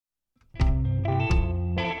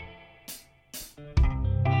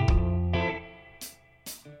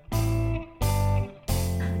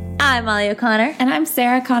I'm Molly O'Connor. And I'm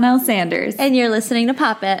Sarah Connell Sanders. And you're listening to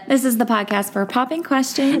Pop It. This is the podcast for popping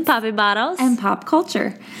questions, popping bottles, and pop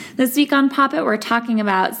culture. This week on Pop It, we're talking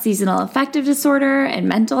about seasonal affective disorder and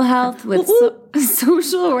mental health with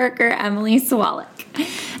social worker Emily Sawalik.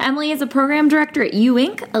 Emily is a program director at U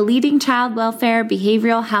Inc., a leading child welfare,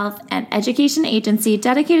 behavioral health, and education agency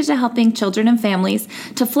dedicated to helping children and families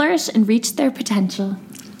to flourish and reach their potential.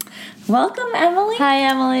 Welcome, Emily. Hi,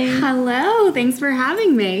 Emily. Hello. Thanks for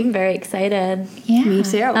having me. I'm very excited. Yeah. Me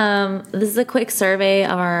too. This is a quick survey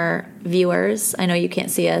of our viewers. I know you can't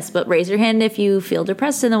see us, but raise your hand if you feel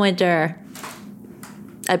depressed in the winter.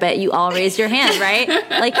 I bet you all raised your hand, right?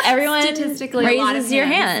 Like everyone Statistically, raises your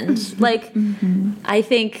hand. Like, I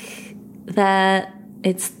think that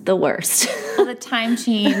it's the worst. Well, the time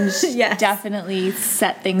change definitely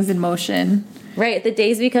set things in motion. Right, the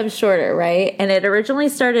days become shorter, right? And it originally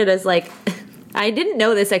started as like, I didn't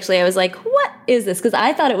know this actually. I was like, what is this? Because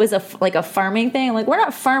I thought it was a farming thing. I'm like, we're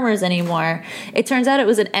not farmers anymore. It turns out it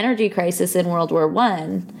was an energy crisis in World War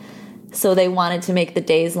I. So they wanted to make the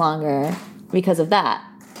days longer because of that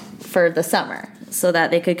for the summer so that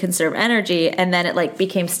they could conserve energy. And then it like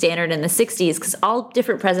became standard in the 60s because all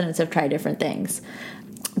different presidents have tried different things.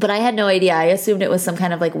 But I had no idea. I assumed it was some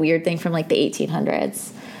kind of like weird thing from like the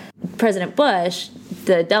 1800s. President Bush,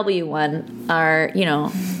 the W one, our,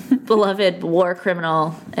 beloved war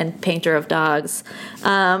criminal and painter of dogs,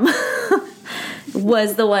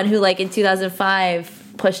 was the one who, like, in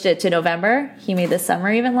 2005 pushed it to November. He made the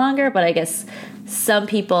summer even longer, but I guess some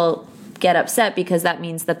people get upset because that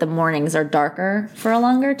means that the mornings are darker for a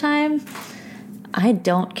longer time. I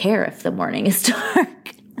don't care if the morning is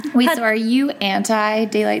dark. Wait, so are you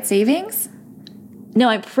anti-daylight savings? No,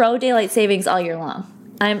 I'm pro-daylight savings all year long.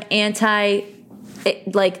 I'm anti,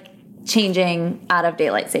 changing out of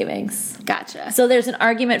daylight savings. Gotcha. So there's an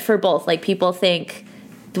argument for both. Like, people think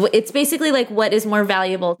it's basically like what is more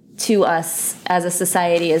valuable to us as a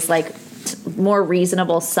society is like more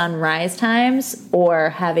reasonable sunrise times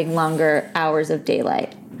or having longer hours of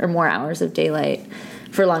daylight or more hours of daylight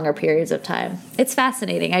for longer periods of time. It's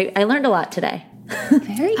fascinating. I learned a lot today.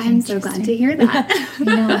 Very I'm so glad to hear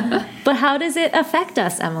that. But how does it affect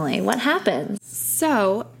us, Emily? What happens?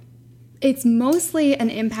 So it's mostly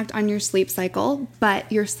an impact on your sleep cycle,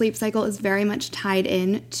 but your sleep cycle is very much tied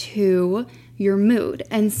in to your mood.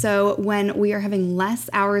 And so when we are having less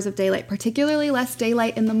hours of daylight, particularly less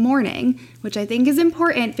daylight in the morning, which I think is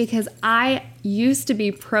important because I used to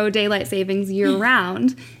be pro daylight savings year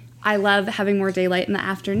round. I love having more daylight in the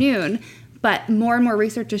afternoon. But more and more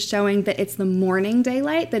research is showing that it's the morning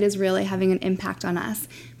daylight that is really having an impact on us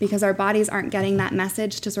because our bodies aren't getting that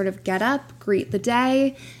message to sort of get up, greet the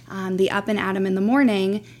day, the up and at 'em in the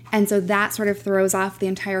morning. And so that sort of throws off the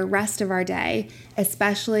entire rest of our day,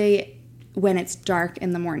 especially when it's dark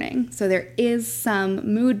in the morning. So there is some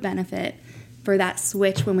mood benefit for that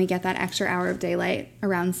switch when we get that extra hour of daylight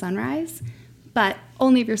around sunrise, but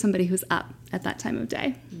only if you're somebody who's up at that time of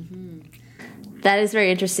day. That is very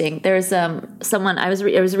interesting. There's someone I was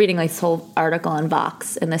reading like this whole article on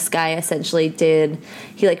Vox, and this guy essentially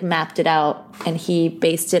he like mapped it out and he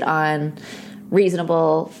based it on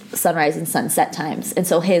reasonable sunrise and sunset times. And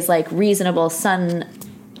so his like reasonable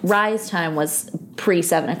sunrise time was pre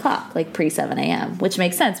 7 o'clock, like pre 7 a.m., which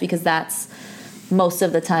makes sense because that's most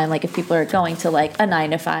of the time. Like if people are going to like a 9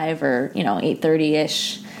 to 5 or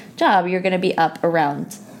 8:30-ish job, you're going to be up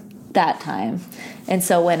around that time. And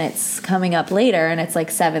so when it's coming up later and it's like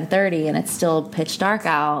 7:30 and it's still pitch dark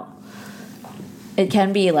out, it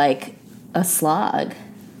can be like a slog.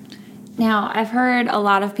 Now, I've heard a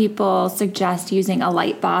lot of people suggest using a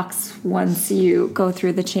light box once you go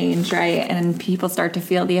through the change, right? And people start to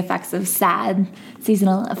feel the effects of SAD,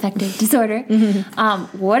 seasonal affective disorder.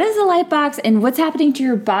 What is a light box and what's happening to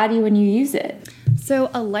your body when you use it?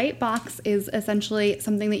 So a light box is essentially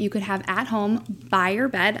something that you could have at home by your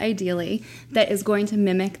bed, ideally, that is going to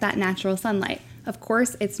mimic that natural sunlight. Of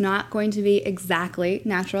course, it's not going to be exactly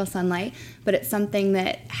natural sunlight, but it's something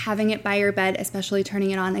that having it by your bed, especially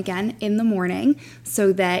turning it on again in the morning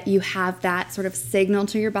so that you have that sort of signal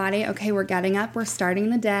to your body, okay, we're getting up, we're starting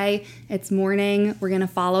the day, it's morning, we're going to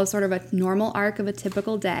follow sort of a normal arc of a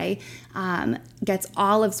typical day, gets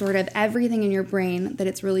all of sort of everything in your brain that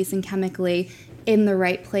it's releasing chemically in the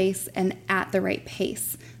right place and at the right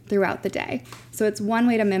pace throughout the day. So it's one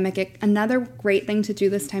way to mimic it. Another great thing to do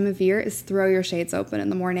this time of year is throw your shades open in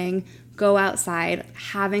the morning, go outside.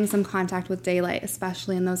 Having some contact with daylight,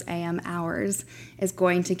 especially in those AM hours, is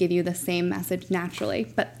going to give you the same message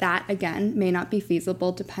naturally. But that, again, may not be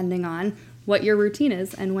feasible depending on what your routine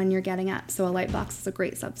is and when you're getting up. So a light box is a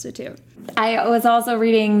great substitute. I was also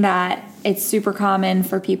reading that it's super common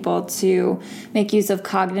for people to make use of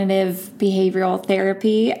cognitive behavioral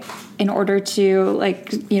therapy in order to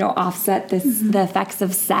offset the effects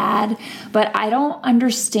of SAD, but I don't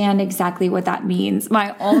understand exactly what that means.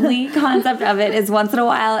 My only concept of it is once in a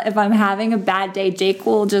while, if I'm having a bad day, Jake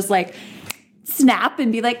will just snap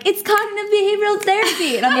and be like, it's cognitive behavioral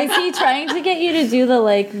therapy. And I'm like, is he trying to get you to do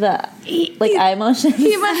the eye motions?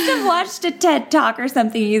 He must have watched a TED Talk or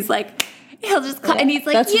something. He's like, he'll just and he's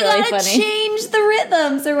like, you really gotta change the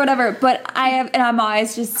rhythms or whatever. But I'm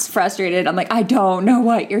always just frustrated. I'm like, I don't know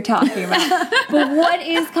what you're talking about. But what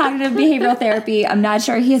is cognitive behavioral therapy? I'm not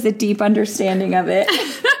sure he has a deep understanding of it.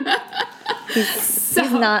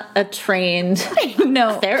 He's not a trained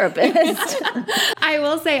therapist. I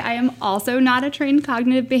will say I am also not a trained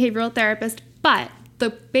cognitive behavioral therapist, but the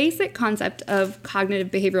basic concept of cognitive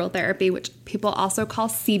behavioral therapy, which people also call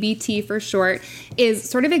CBT for short, is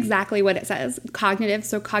sort of exactly what it says. Cognitive,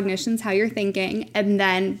 so cognition's how you're thinking, and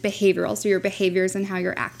then behavioral, so your behaviors and how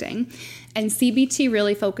you're acting. And CBT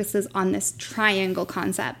really focuses on this triangle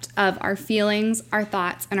concept of our feelings, our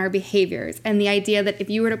thoughts, and our behaviors. And the idea that if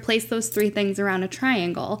you were to place those three things around a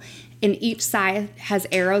triangle, and each side has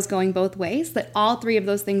arrows going both ways, that all three of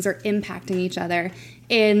those things are impacting each other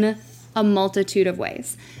in a multitude of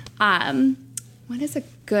ways. What is a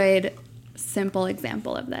good, simple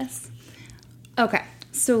example of this? Okay,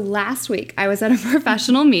 so last week I was at a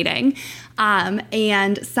professional meeting,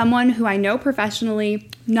 and someone who I know professionally,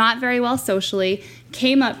 not very well socially,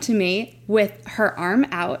 came up to me with her arm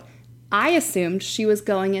out. I assumed she was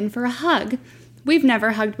going in for a hug. We've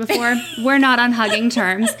never hugged before. We're not on hugging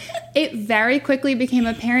terms. It very quickly became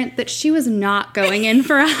apparent that she was not going in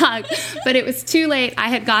for a hug, but it was too late. I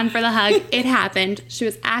had gone for the hug. It happened. She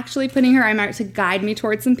was actually putting her arm out to guide me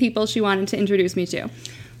towards some people she wanted to introduce me to.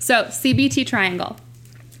 So, CBT triangle.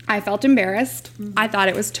 I felt embarrassed. I thought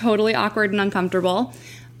it was totally awkward and uncomfortable.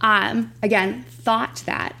 Again, thought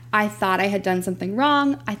that. I thought I had done something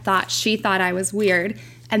wrong. I thought she thought I was weird.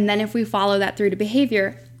 And then if we follow that through to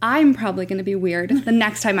behavior, I'm probably going to be weird the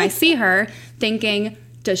next time I see her, thinking,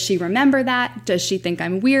 does she remember that? Does she think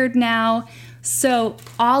I'm weird now? So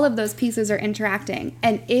all of those pieces are interacting.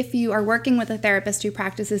 And if you are working with a therapist who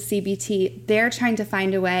practices CBT, they're trying to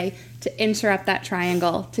find a way to interrupt that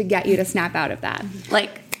triangle to get you to snap out of that.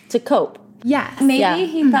 To cope. Yes. Maybe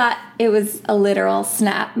he thought it was a literal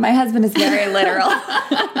snap. My husband is very literal.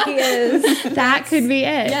 He is. That could be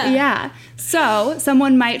it. Yeah. So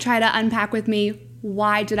someone might try to unpack with me,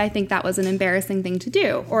 why did I think that was an embarrassing thing to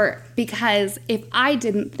do? Or because if I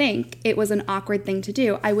didn't think it was an awkward thing to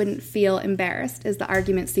do, I wouldn't feel embarrassed, is the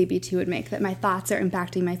argument CBT would make, that my thoughts are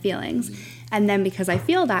impacting my feelings. And then because I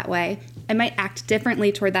feel that way, I might act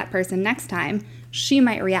differently toward that person next time. She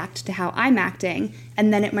might react to how I'm acting,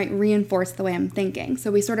 and then it might reinforce the way I'm thinking.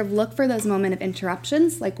 So we sort of look for those moment of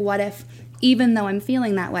interruptions, like what if, even though I'm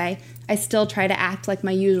feeling that way, I still try to act like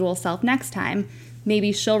my usual self next time?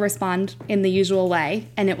 Maybe she'll respond in the usual way,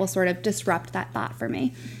 and it will sort of disrupt that thought for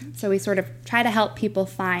me. So we sort of try to help people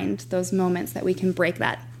find those moments that we can break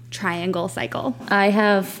that triangle cycle. I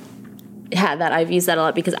have had that. I've used that a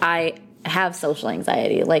lot because I have social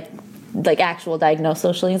anxiety, like actual diagnosed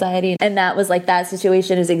social anxiety. And that was that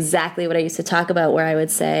situation is exactly what I used to talk about, where I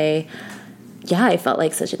would say, yeah, I felt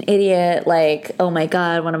like such an idiot. Oh my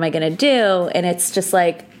God, what am I going to do? And it's just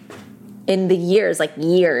in the years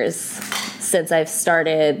since I've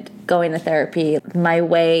started going to therapy, my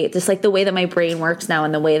way, just the way that my brain works now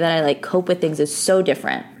and the way that I cope with things is so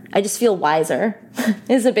different. I just feel wiser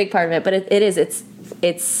is a big part of it, but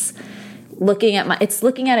it's looking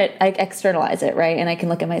at it, I externalize it, right? And I can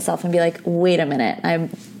look at myself and be like, wait a minute, I'm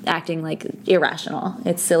acting irrational.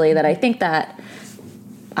 It's silly that I think that.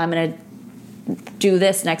 I'm going to do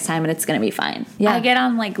this next time and it's going to be fine. Yeah. I get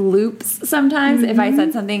on loops sometimes if I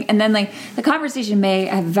said something, and then the conversation may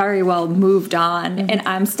have very well moved on and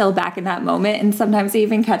I'm still back in that moment. And sometimes I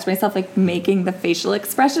even catch myself making the facial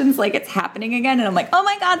expressions it's happening again. And I'm like, oh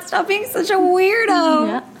my God, stop being such a weirdo.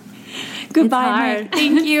 Yeah. Goodbye, Mike.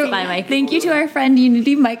 Thank you. Bye, Mike. Thank you to our friend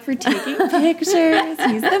Unity Mike for taking pictures.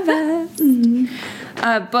 He's the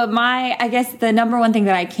best. But I guess the number one thing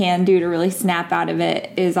that I can do to really snap out of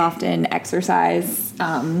it is often exercise.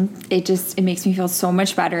 It makes me feel so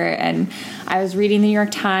much better. And I was reading the New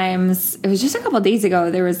York Times, it was just a couple of days ago,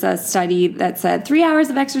 there was a study that said 3 hours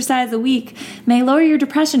of exercise a week may lower your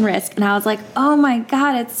depression risk. And I was like, oh my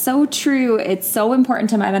God, it's so true. It's so important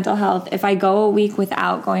to my mental health. If I go a week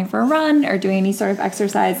without going for a run or doing any sort of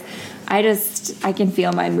exercise, I can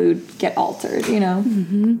feel my mood get altered, you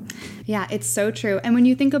know? Yeah, it's so true. And when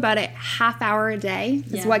you think about it, half hour a day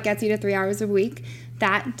is what gets you to 3 hours a week.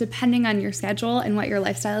 That, depending on your schedule and what your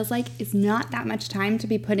lifestyle is like, is not that much time to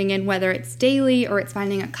be putting in, whether it's daily or it's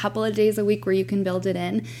finding a couple of days a week where you can build it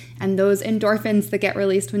in. And those endorphins that get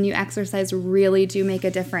released when you exercise really do make a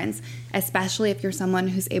difference, especially if you're someone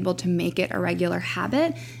who's able to make it a regular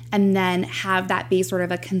habit and then have that be sort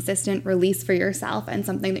of a consistent release for yourself and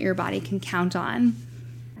something that your body can count on.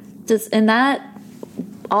 And that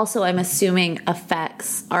also, I'm assuming,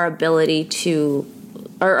 affects our ability to,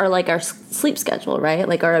 or like our sleep schedule, right?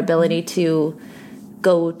 Like our ability to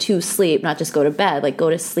go to sleep, not just go to bed, like go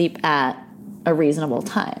to sleep at a reasonable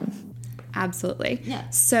time. Absolutely. Yeah.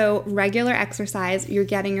 So regular exercise, you're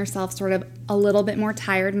getting yourself sort of a little bit more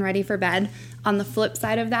tired and ready for bed. On the flip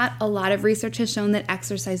side of that, a lot of research has shown that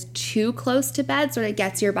exercise too close to bed sort of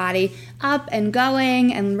gets your body up and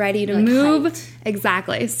going and ready to move. Hyped.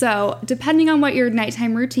 Exactly. So depending on what your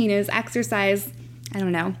nighttime routine is, exercise, I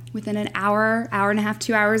don't know, within an hour, hour and a half,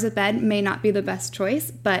 2 hours of bed may not be the best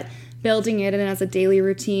choice, but building it in as a daily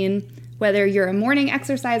routine, whether you're a morning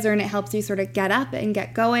exerciser and it helps you sort of get up and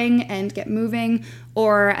get going and get moving,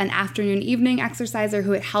 or an afternoon, evening exerciser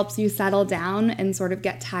who it helps you settle down and sort of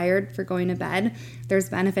get tired for going to bed, there's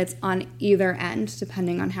benefits on either end,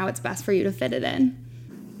 depending on how it's best for you to fit it in.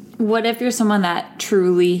 What if you're someone that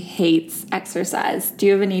truly hates exercise? Do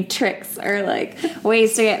you have any tricks or like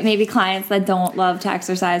ways to get maybe clients that don't love to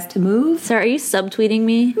exercise to move? So are you subtweeting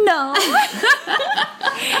me? No.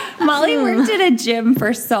 Molly worked at a gym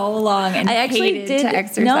for so long and I actually hated did. to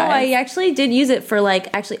exercise. No, I actually did use it for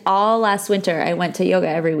like actually all last winter. I went to yoga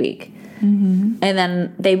every week. And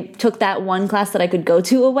then they took that one class that I could go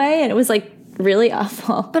to away, and it was like really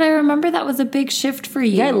awful. But I remember that was a big shift for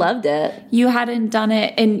you. Yeah, I loved it. You hadn't done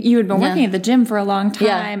it, and you had been working at the gym for a long time,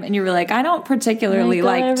 Yeah. and you were like, I don't particularly I go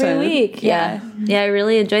like every to week. Yeah, I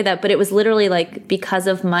really enjoyed that. But it was literally like because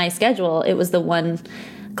of my schedule, it was the one.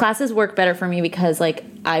 Classes work better for me because like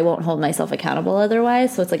I won't hold myself accountable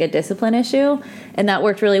otherwise, so it's like a discipline issue, and that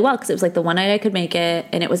worked really well because it was like the one night I could make it,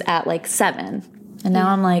 and it was at like 7, and now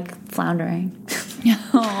I'm like floundering.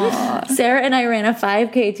 Sarah and I ran a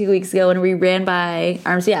 5K 2 weeks ago, and we ran by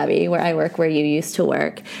Armsby Abbey, where I work, where you used to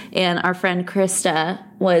work. And our friend Krista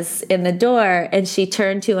was in the door, and she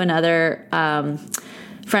turned to another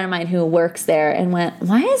friend of mine who works there and went,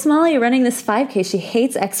 "Why is Molly running this 5K? She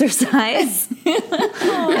hates exercise."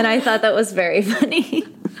 And I thought that was very funny.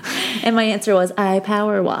 And my answer was, I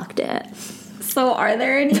power walked it. So are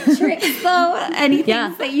there any tricks, though? Any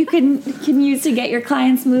things that you can use to get your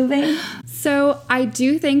clients moving? So I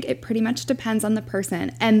do think it pretty much depends on the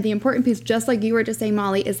person. And the important piece, just like you were just saying,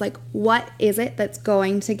 Molly, is like, what is it that's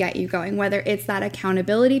going to get you going? Whether it's that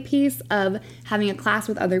accountability piece of having a class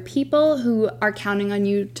with other people who are counting on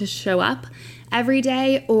you to show up every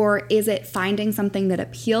day, or is it finding something that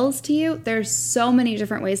appeals to you? There's so many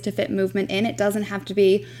different ways to fit movement in. It doesn't have to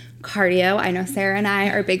be cardio. I know Sarah and I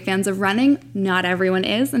are big fans of running. Not everyone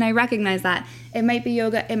is, and I recognize that. It might be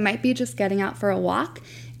yoga. It might be just getting out for a walk.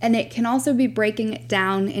 And it can also be breaking it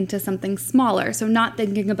down into something smaller. So not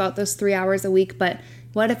thinking about those 3 hours a week, but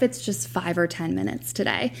what if it's just 5 or 10 minutes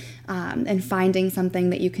today? And finding something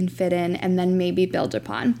that you can fit in and then maybe build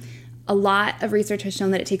upon. A lot of research has shown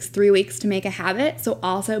that it takes 3 weeks to make a habit. So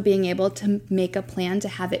also being able to make a plan to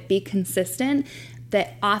have it be consistent,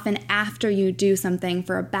 that often after you do something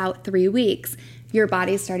for about 3 weeks, your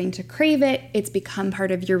body's starting to crave it, it's become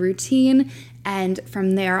part of your routine, and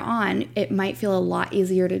from there on, it might feel a lot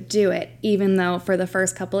easier to do it, even though for the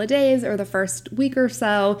first couple of days or the first week or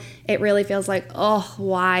so, it really feels like, oh,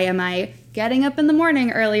 why am I getting up in the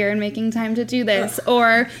morning earlier and making time to do this,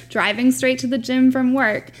 or driving straight to the gym from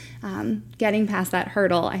work? Getting past that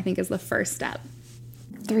hurdle, I think, is the first step.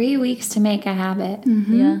 3 weeks to make a habit.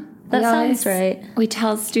 Yeah. That sounds right. We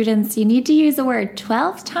tell students you need to use a word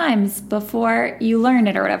 12 times before you learn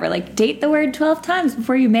it or whatever. Like, date the word 12 times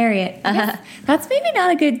before you marry it. That's maybe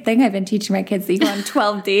not a good thing. I've been teaching my kids that you go on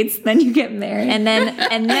 12 dates, then you get married. And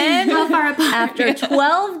then How far apart? after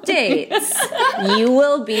 12 dates, you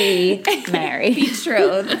will be married.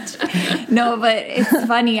 Betrothed. No, but it's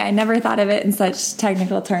funny. I never thought of it in such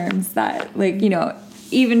technical terms that, like, you know,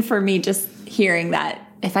 even for me, just hearing that,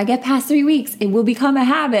 if I get past 3 weeks, it will become a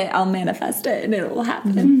habit. I'll manifest it and it will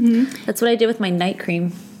happen. That's what I did with my night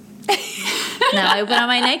cream. Now I put on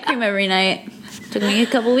my night cream every night. Took me a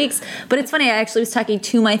couple weeks. But it's funny, I actually was talking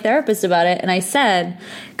to my therapist about it, and I said,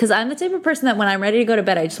 because I'm the type of person that when I'm ready to go to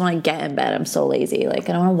bed, I just want to get in bed. I'm so lazy. Like,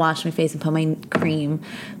 I don't want to wash my face and put my cream.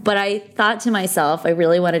 But I thought to myself, I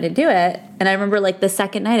really wanted to do it. And I remember, like, the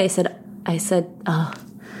second night I said, oh,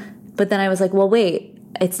 But then I was like, well, wait,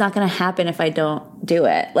 it's not going to happen if I don't do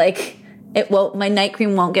it. Like, my night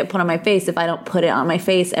cream won't get put on my face if I don't put it on my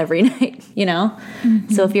face every night, you know?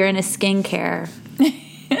 Mm-hmm. So if you're into skincare,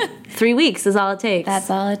 3 weeks is all it takes. That's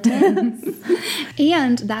all it takes.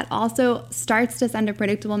 And that also starts to send a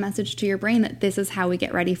predictable message to your brain that this is how we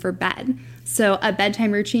get ready for bed. So a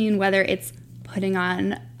bedtime routine, whether it's putting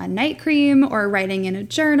on a night cream or writing in a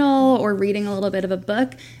journal or reading a little bit of a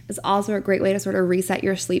book, is also a great way to sort of reset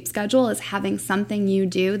your sleep schedule, is having something you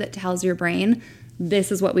do that tells your brain, this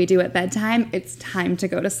is what we do at bedtime. It's time to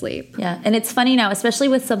go to sleep. Yeah. And it's funny now, especially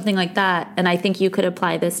with something like that. And I think you could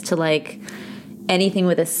apply this to like anything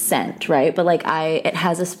with a scent, right? But like it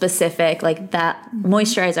has a specific, like that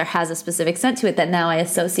moisturizer has a specific scent to it that now I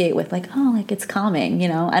associate with like, oh, like it's calming, you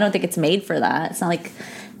know? I don't think it's made for that. It's not like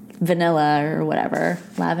vanilla or whatever,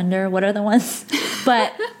 lavender, what are the ones?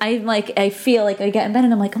 But I feel like I get in bed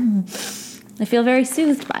and I'm like, I feel very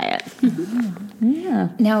soothed by it. Mm-hmm. Yeah.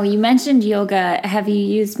 Now, you mentioned yoga. Have you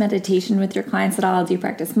used meditation with your clients at all? Do you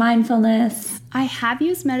practice mindfulness? I have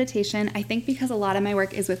used meditation. I think because a lot of my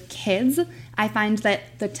work is with kids, I find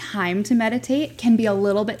that the time to meditate can be a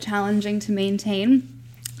little bit challenging to maintain.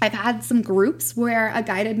 I've had some groups where a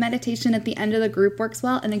guided meditation at the end of the group works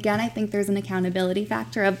well. And again, I think there's an accountability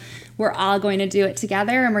factor of we're all going to do it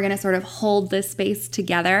together and we're going to sort of hold this space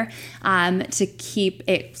together to keep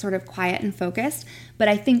it sort of quiet and focused. But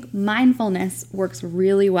I think mindfulness works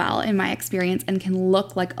really well in my experience and can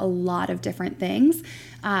look like a lot of different things.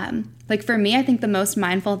 Like for me, I think the most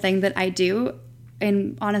mindful thing that I do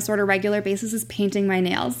on a sort of regular basis is painting my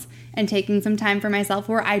nails and taking some time for myself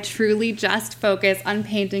where I truly just focus on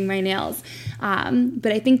painting my nails.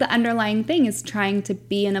 But I think the underlying thing is trying to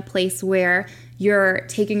be in a place where you're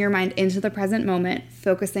taking your mind into the present moment,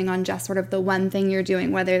 focusing on just sort of the one thing you're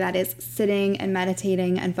doing, whether that is sitting and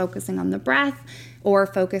meditating and focusing on the breath or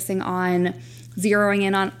focusing on zeroing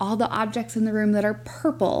in on all the objects in the room that are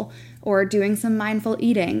purple or doing some mindful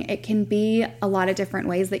eating. It can be a lot of different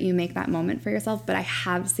ways that you make that moment for yourself, but I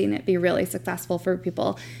have seen it be really successful for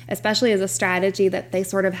people, especially as a strategy that they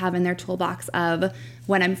sort of have in their toolbox of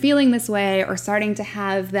when I'm feeling this way or starting to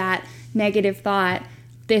have that negative thought,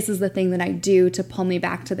 this is the thing that I do to pull me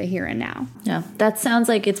back to the here and now. Yeah, that sounds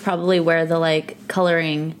like it's probably where the like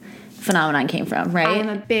coloring phenomenon came from, right? I'm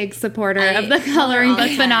a big supporter of the coloring book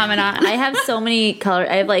phenomenon. I have so many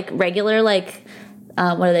I have like regular like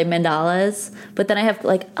what are they, mandalas? But then I have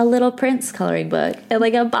like a Little Prince coloring book and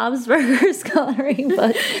like a Bob's Burgers coloring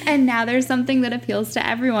book. And now there's something that appeals to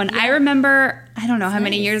everyone. Yeah. I remember, I don't know how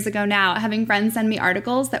many years ago now, having friends send me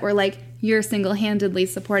articles that were like, you're single-handedly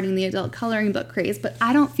supporting the adult coloring book craze, but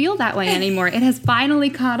I don't feel that way anymore. It has finally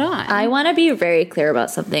caught on. I want to be very clear about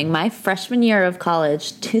something. My freshman year of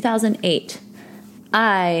college, 2008,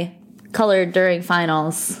 I colored during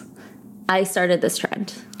finals. I started this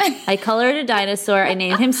trend. I colored a dinosaur. I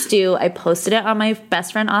named him Stu. I posted it on my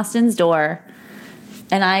best friend Austin's door.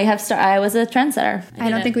 And I was a trendsetter. I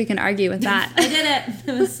don't think we can argue with that. I did it.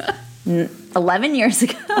 It was 11 years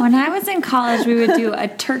ago. When I was in college, we would do a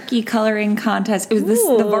turkey coloring contest. It was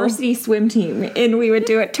the varsity swim team, and we would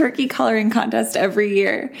do a turkey coloring contest every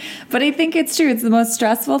year. But I think it's true. It's the most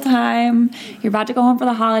stressful time. You're about to go home for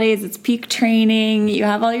the holidays. It's peak training. You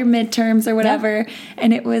have all your midterms or whatever. Yep.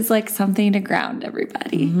 And it was like something to ground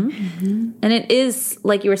everybody. Mm-hmm. Mm-hmm. And it is,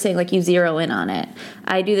 like you were saying, like you zero in on it.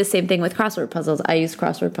 I do the same thing with crossword puzzles. I use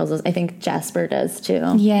crossword puzzles. I think Jasper does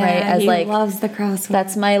too. Yeah, right? He loves the crossword.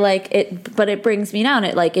 That's my but it brings me down.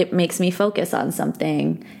 It makes me focus on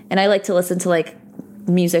something. And I like to listen to like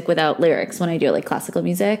music without lyrics when I do like classical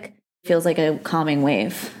music. It feels like a calming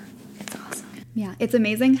wave. It's awesome. Yeah, it's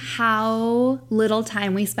amazing how little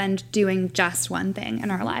time we spend doing just one thing in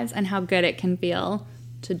our lives and how good it can feel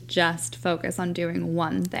to just focus on doing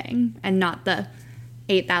one thing and not the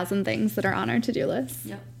 8,000 things that are on our to-do list.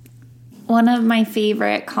 Yep. One of my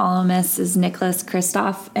favorite columnists is Nicholas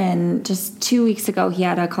Kristof, and just 2 weeks ago he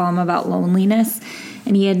had a column about loneliness,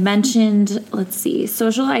 and he had mentioned,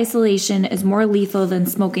 social isolation is more lethal than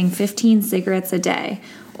smoking 15 cigarettes a day,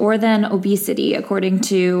 or than obesity, according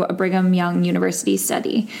to a Brigham Young University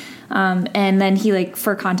study. And then he,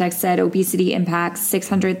 for context, said obesity impacts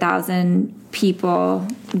 600,000 people.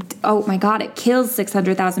 Oh my God, it kills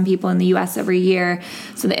 600,000 people in the U.S. every year.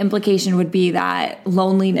 So the implication would be that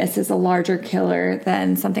loneliness is a larger killer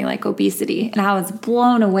than something like obesity. And I was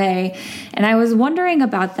blown away. And I was wondering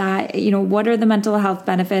about that. What are the mental health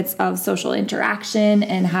benefits of social interaction,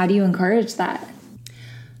 and how do you encourage that?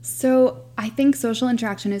 So I think social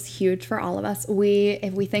interaction is huge for all of us.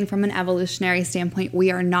 If we think from an evolutionary standpoint,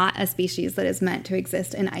 we are not a species that is meant to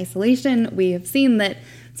exist in isolation. We have seen that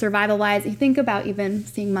survival wise. You think about even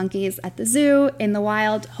seeing monkeys at the zoo, in the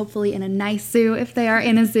wild, hopefully in a nice zoo if they are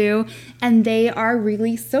in a zoo, and they are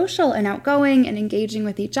really social and outgoing and engaging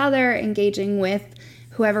with each other, engaging with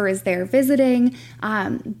whoever is there visiting.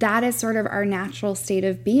 That is sort of our natural state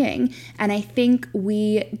of being. And I think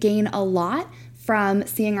we gain a lot from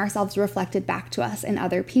seeing ourselves reflected back to us in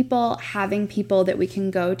other people, having people that we can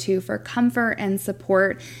go to for comfort and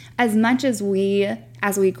support. As much as we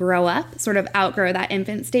grow up, sort of outgrow that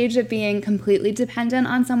infant stage of being completely dependent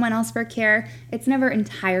on someone else for care, it's never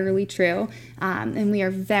entirely true. And we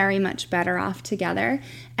are very much better off together.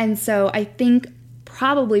 And so I think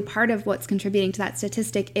probably part of what's contributing to that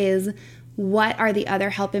statistic is what are the other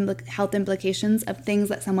health implications of things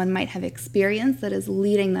that someone might have experienced that is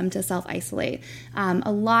leading them to self-isolate.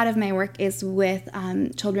 A lot of my work is with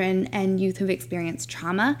children and youth who've experienced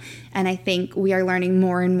trauma, and I think we are learning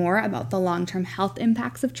more and more about the long-term health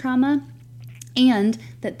impacts of trauma, and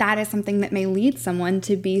that is something that may lead someone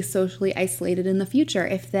to be socially isolated in the future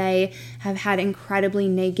if they have had incredibly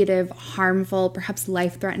negative, harmful, perhaps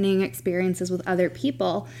life-threatening experiences with other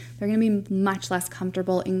people. They're going to be much less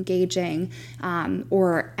comfortable engaging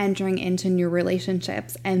or entering into new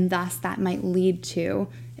relationships, and thus that might lead to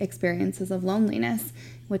experiences of loneliness,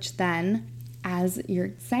 which then, as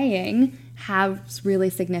you're saying, have really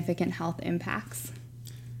significant health impacts.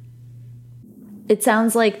 It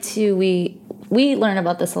sounds like, too, we learn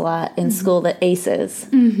about this a lot in school, the ACEs,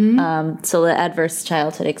 so the adverse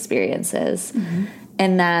childhood experiences,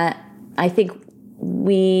 and that I think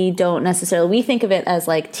we don't necessarily, we think of it as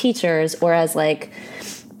like teachers or as like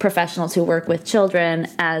professionals who work with children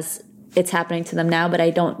as it's happening to them now, but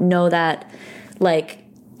I don't know that like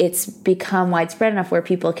it's become widespread enough where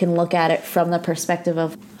people can look at it from the perspective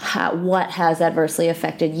of what has adversely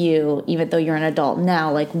affected you, even though you're an adult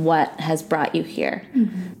now, like what has brought you here.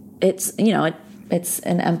 It's, you know, it's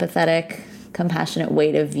an empathetic, compassionate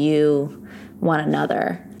way to view one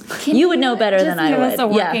another. You would know better than I would. Give us a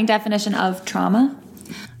working definition of trauma?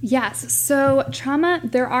 Yes. So trauma,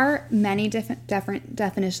 there are many different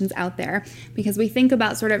definitions out there because we think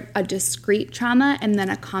about sort of a discrete trauma and then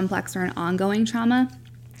a complex or an ongoing trauma.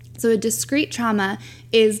 So a discrete trauma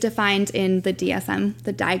is defined in the DSM,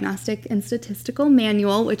 the Diagnostic and Statistical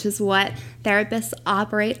Manual, which is what therapists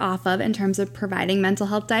operate off of in terms of providing mental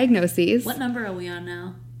health diagnoses. What number are we on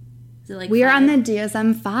now? Is it like we 5? are on the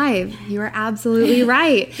DSM-5. You are absolutely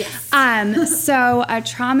right. Yes. So a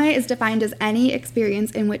trauma is defined as any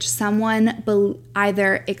experience in which someone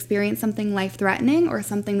either experienced something life-threatening or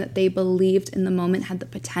something that they believed in the moment had the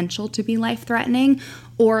potential to be life-threatening,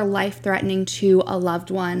 or life-threatening to a loved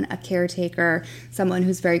one, a caretaker, someone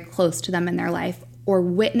who's very close to them in their life, or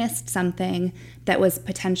witnessed something that was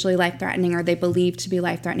potentially life-threatening or they believed to be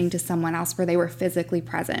life-threatening to someone else where they were physically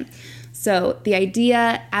present. So the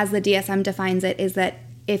idea, as the DSM defines it, is that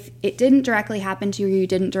if it didn't directly happen to you or you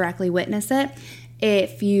didn't directly witness it,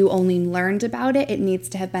 if you only learned about it, it needs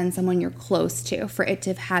to have been someone you're close to for it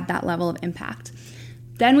to have had that level of impact.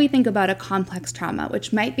 Then we think about a complex trauma,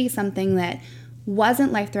 which might be something that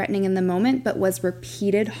wasn't life-threatening in the moment, but was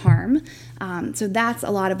repeated harm. So that's a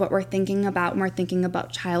lot of what we're thinking about when we're thinking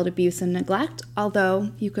about child abuse and neglect,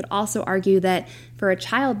 although you could also argue that for a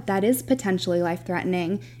child that is potentially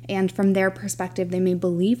life-threatening, and from their perspective, they may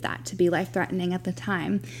believe that to be life-threatening at the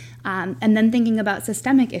time. And then thinking about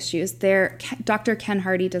systemic issues, Dr. Ken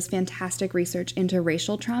Hardy does fantastic research into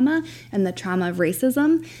racial trauma and the trauma of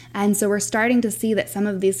racism, and so we're starting to see that some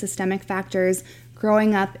of these systemic factors,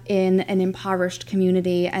 growing up in an impoverished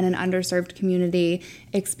community and an underserved community,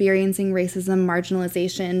 experiencing racism,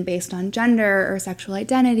 marginalization based on gender or sexual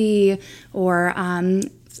identity or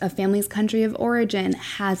a family's country of origin,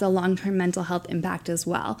 has a long-term mental health impact as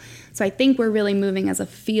well. So I think we're really moving as a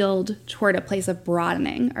field toward a place of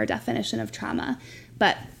broadening our definition of trauma.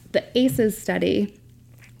 But the ACEs study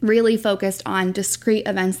really focused on discrete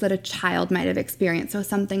events that a child might have experienced. So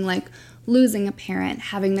something like losing a parent,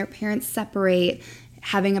 having their parents separate,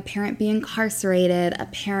 having a parent be incarcerated, a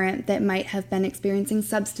parent that might have been experiencing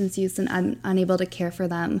substance use and unable to care for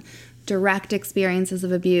them, direct experiences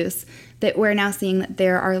of abuse, that we're now seeing that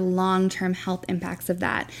there are long-term health impacts of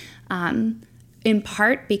that, in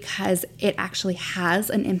part because it actually has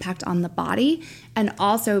an impact on the body, and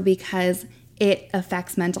also because it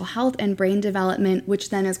affects mental health and brain development,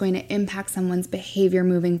 which then is going to impact someone's behavior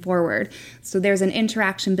moving forward. So there's an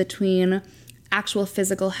interaction between actual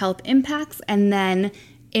physical health impacts and then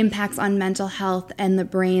impacts on mental health and the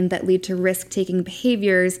brain that lead to risk-taking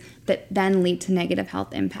behaviors that then lead to negative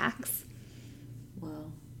health impacts.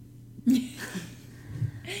 Whoa.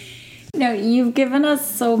 You've given us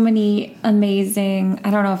so many amazing,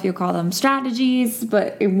 I don't know if you call them strategies,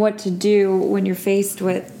 but what to do when you're faced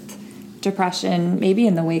with depression, maybe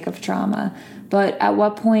in the wake of trauma. But at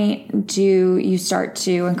what point do you start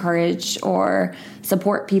to encourage or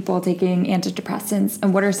support people taking antidepressants?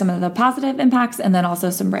 And what are some of the positive impacts and then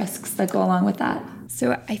also some risks that go along with that?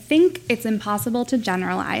 So I think it's impossible to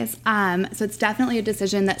generalize. So it's definitely a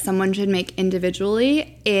decision that someone should make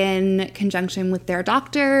individually in conjunction with their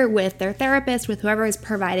doctor, with their therapist, with whoever is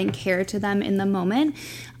providing care to them in the moment.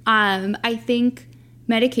 I think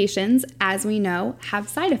medications, as we know, have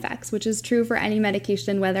side effects, which is true for any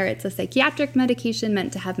medication, whether it's a psychiatric medication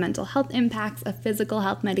meant to have mental health impacts, a physical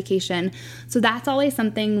health medication. So that's always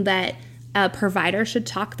something that a provider should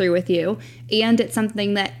talk through with you. And it's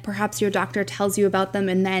something that perhaps your doctor tells you about them.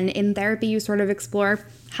 And then in therapy, you sort of explore,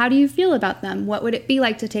 how do you feel about them? What would it be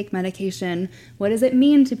like to take medication? What does it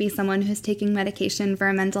mean to be someone who's taking medication for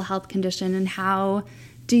a mental health condition? And how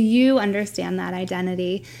do you understand that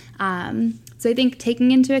identity? So I think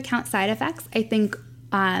taking into account side effects, I think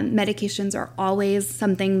medications are always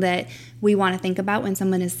something that we want to think about when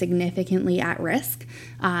someone is significantly at risk,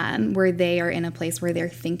 where they are in a place where they're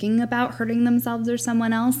thinking about hurting themselves or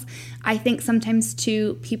someone else. I think sometimes,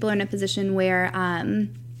 too, people are in a position where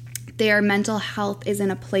their mental health is in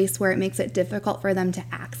a place where it makes it difficult for them to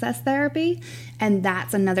access therapy. And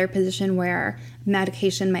that's another position where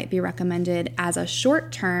medication might be recommended as a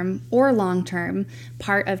short-term or long-term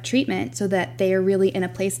part of treatment so that they are really in a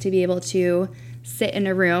place to be able to sit in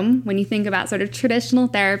a room. When you think about sort of traditional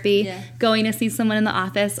therapy, going to see someone in the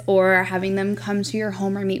office or having them come to your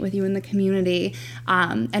home or meet with you in the community,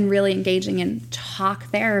 and really engaging in talk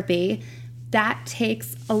therapy, that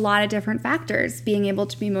takes a lot of different factors. Being able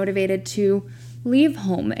to be motivated to leave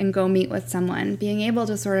home and go meet with someone, being able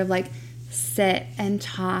to sort of like sit and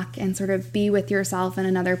talk and sort of be with yourself and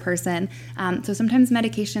another person. So sometimes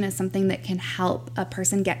medication is something that can help a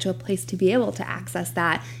person get to a place to be able to access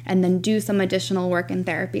that and then do some additional work in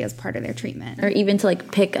therapy as part of their treatment. Or even to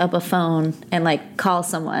like pick up a phone and like call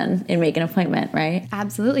someone and make an appointment, right?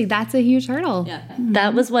 Absolutely. That's a huge hurdle. Yeah.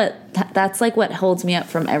 That's like what holds me up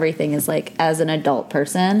from everything is like as an adult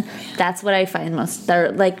person. That's what I find most,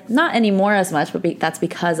 they're like not anymore as much, but that's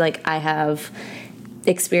because like I have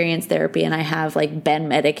experienced therapy and I have like been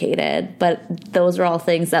medicated, but those are all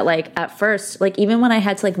things that like at first, like even when I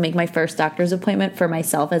had to like make my first doctor's appointment for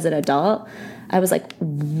myself as an adult, I was like,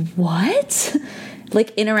 what? Like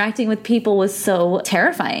interacting with people was so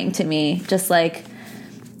terrifying to me, just like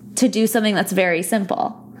to do something that's very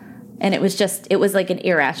simple. And it was like an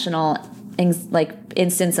irrational like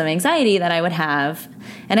instance of anxiety that I would have.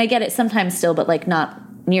 And I get it sometimes still, but like not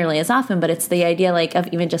nearly as often, but it's the idea like of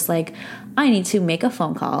even just like I need to make a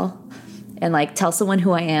phone call and like tell someone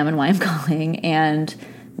who I am and why I'm calling and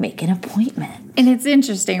make an appointment. And it's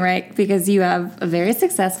interesting, right? Because you have a very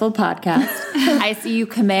successful podcast. I see you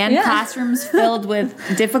command classrooms filled with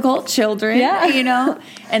difficult children, you know,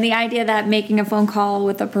 and the idea that making a phone call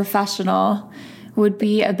with a professional would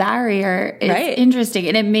be a barrier is interesting.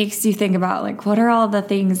 And it makes you think about like, what are all the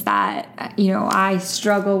things that, you know, I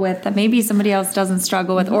struggle with that maybe somebody else doesn't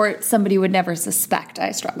struggle with or somebody would never suspect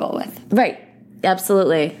I struggle with. Right.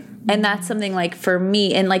 Absolutely. And that's something like for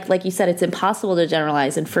me, and like you said, it's impossible to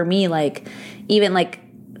generalize. And for me, like even like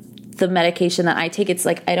the medication that I take, it's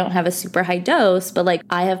like I don't have a super high dose, but like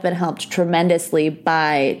I have been helped tremendously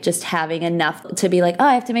by just having enough to be like, oh,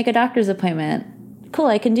 I have to make a doctor's appointment. Cool,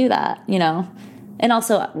 I can do that, you know? And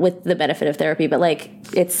also with the benefit of therapy, but like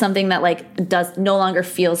it's something that like does no longer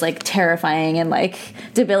feels like terrifying and like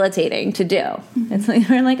debilitating to do. Mm-hmm. It's like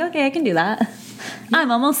we're like, okay, I can do that.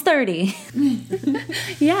 I'm almost 30.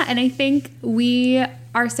 Yeah, and I think we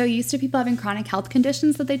are so used to people having chronic health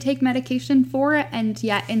conditions that they take medication for, and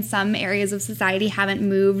yet in some areas of society haven't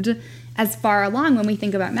moved as far along when we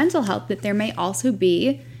think about mental health, that there may also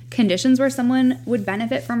be conditions where someone would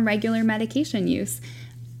benefit from regular medication use.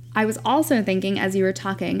 I was also thinking as you were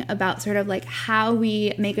talking about sort of like how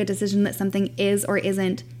we make a decision that something is or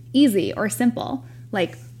isn't easy or simple.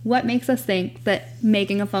 Like what makes us think that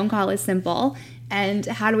making a phone call is simple, and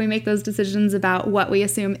how do we make those decisions about what we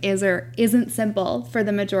assume is or isn't simple for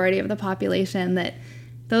the majority of the population? That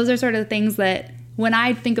those are sort of things that when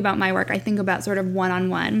I think about my work, I think about sort of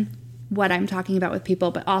one-on-one what I'm talking about with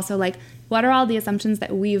people, but also like what are all the assumptions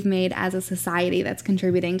that we've made as a society that's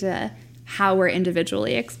contributing to how we're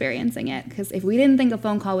individually experiencing it. Because if we didn't think a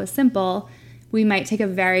phone call was simple, we might take a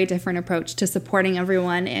very different approach to supporting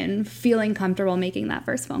everyone in feeling comfortable making that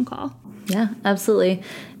first phone call. Yeah, absolutely.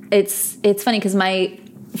 It's funny because my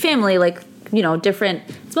family, like different.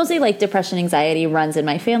 It's mostly like depression, anxiety runs in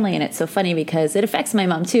my family, and it's so funny because it affects my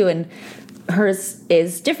mom too, and hers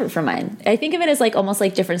is different from mine. I think of it as like almost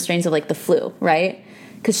like different strains of like the flu, right?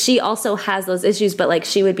 Because she also has those issues, but like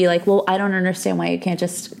she would be like, well, I don't understand why you can't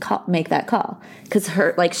just make that call, because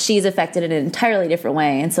her, like, she's affected in an entirely different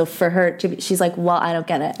way, and so for her to be, she's like, well, I don't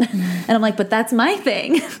get it. And I'm like, but that's my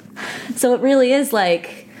thing. So it really is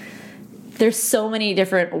like there's so many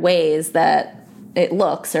different ways that it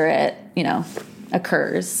looks or it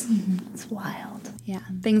occurs. It's wild. Yeah,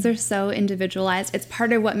 things are so individualized. It's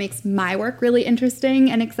part of what makes my work really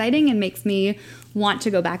interesting and exciting and makes me want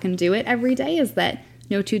to go back and do it every day, is that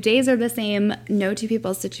no 2 days are the same, no two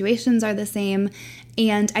people's situations are the same.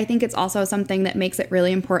 And I think it's also something that makes it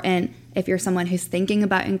really important, if you're someone who's thinking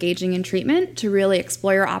about engaging in treatment, to really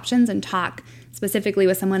explore your options and talk specifically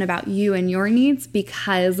with someone about you and your needs,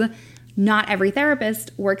 because not every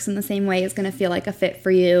therapist works in the same way, is going to feel like a fit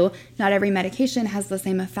for you. Not every medication has the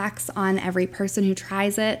same effects on every person who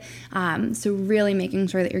tries it. So really making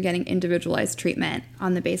sure that you're getting individualized treatment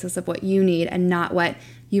on the basis of what you need and not what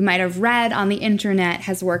you might have read on the internet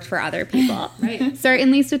has worked for other people. Right.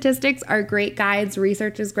 Certainly statistics are great guides.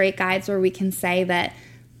 Research is great guides where we can say that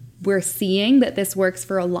we're seeing that this works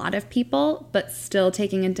for a lot of people, but still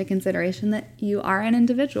taking into consideration that you are an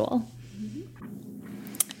individual.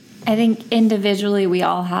 I think individually we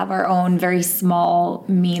all have our own very small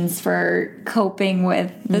means for coping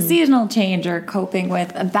with the seasonal change or coping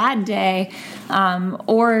with a bad day,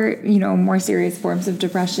 or, more serious forms of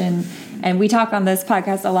depression. And we talk on this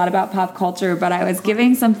podcast a lot about pop culture, but I was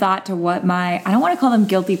giving some thought to what I don't want to call them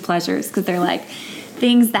guilty pleasures, because they're like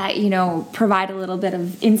things that, provide a little bit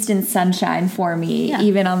of instant sunshine for me,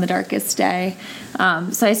 even on the darkest day.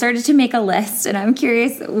 So I started to make a list, and I'm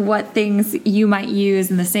curious what things you might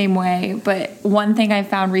use in the same way. But one thing I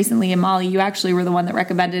found recently, and Molly, you actually were the one that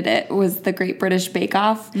recommended it, was the Great British Bake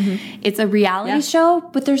Off. It's a reality show,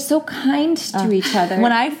 but they're so kind to each other.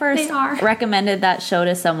 When I first recommended that show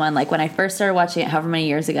to someone, like when I first started watching it however many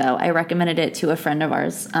years ago, I recommended it to a friend of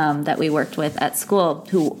ours that we worked with at school,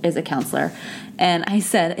 who is a counselor. And I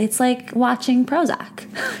said, it's like watching Prozac.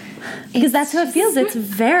 Because that's how it feels. It's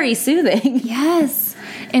very soothing. Yes.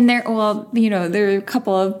 And there are a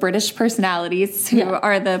couple of British personalities who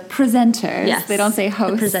are the presenters. Yes. They don't say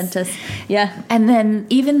hosts. The presenters. Yeah. And then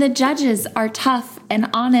even the judges are tough and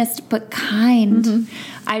honest, but kind.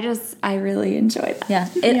 I really enjoy that.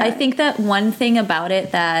 Yeah. I think that one thing about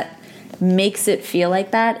it that makes it feel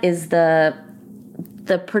like that is the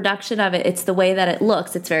production of it. It's the way that it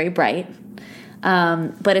looks. It's very bright.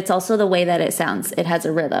 But it's also the way that it sounds. It has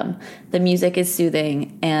a rhythm. The music is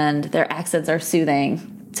soothing, and their accents are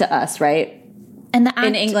soothing to us, right? And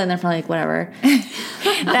in England, they're probably like, whatever.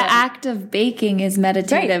 The act of baking is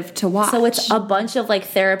meditative to watch. So it's a bunch of like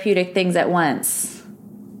therapeutic things at once,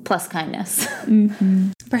 plus kindness.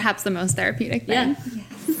 Perhaps the most therapeutic thing.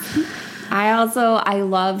 Yeah. I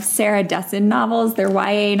love Sarah Dessen novels. They're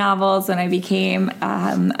YA novels. When I became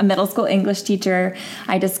a middle school English teacher,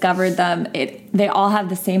 I discovered them. They all have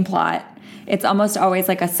the same plot. It's almost always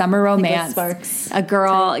like a summer romance. A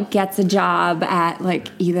girl gets a job at like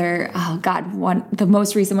either, the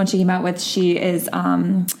most recent one she came out with, she is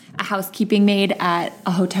a housekeeping maid at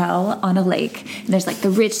a hotel on a lake. And there's like the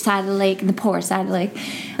rich side of the lake and the poor side of the lake.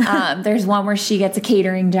 There's one where she gets a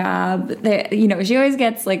catering job. She always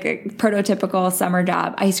gets like a prototypical summer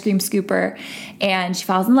job, ice cream scooper. And she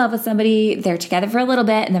falls in love with somebody. They're together for a little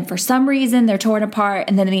bit. And then for some reason, they're torn apart.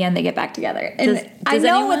 And then in the end, they get back together. And I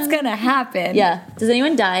know what's going to happen. Yeah. Does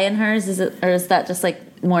anyone die in hers? Or is that just like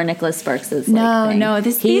more Nicholas Sparks' No.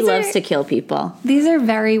 He loves to kill people. These are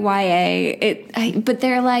very YA. But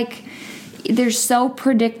they're so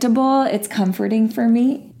predictable. It's comforting for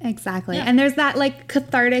me. Exactly. Yeah. And there's that like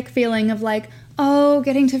cathartic feeling of like,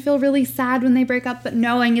 getting to feel really sad when they break up, but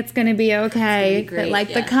knowing it's going to be okay.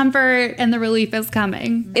 The comfort and the relief is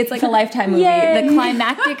coming. It's like a Lifetime movie. Yay! The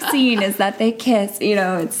climactic scene is that they kiss.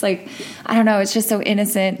 It's like, I don't know, it's just so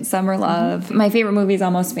innocent, summer love. My favorite movie is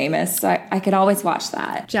Almost Famous, so I could always watch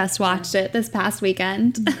that. Just watched it this past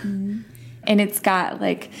weekend. And it's got,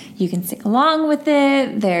 like, you can sing along with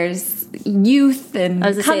it. There's youth and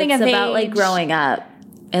coming of age. It's about, like, growing up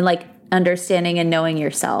and, like, understanding and knowing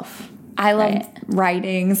yourself. I love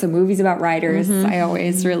writing, so movies about writers I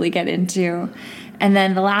always really get into. And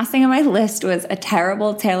then the last thing on my list was a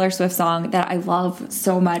terrible Taylor Swift song that I love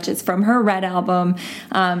so much. It's from her Red album,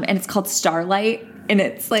 and it's called Starlight. And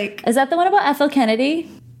it's like... Is that the one about Ethel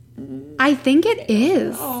Kennedy? I think it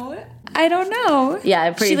is. Oh, I don't know. Yeah,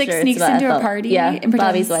 I'm pretty sure she, like, sneaks into Ethel. a party. Yeah, and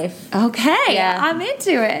Bobby's wife. Okay, yeah. I'm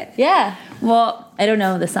into it. Yeah. Well... I don't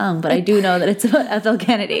know the song, but I do know that it's about Ethel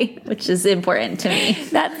Kennedy, which is important to me.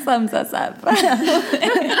 That sums us up.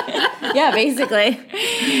 Yeah, basically.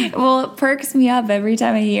 Well, it perks me up every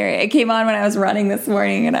time I hear it. It came on when I was running this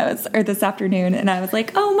morning or this afternoon, and I was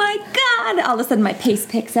like, oh my God. All of a sudden my pace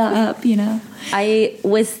picks up, you know. I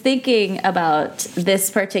was thinking about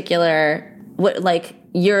this particular,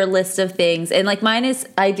 your list of things. And like mine is,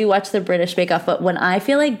 I do watch the British Bake Off, but when I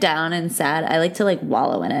feel like down and sad, I like to like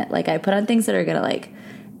wallow in it. Like I put on things that are going to like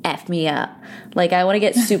F me up. Like I want to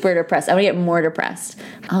get super depressed. I want to get more depressed.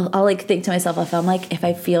 I'll like think to myself, if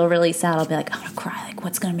I feel really sad, I'll be like, I'm going to cry. Like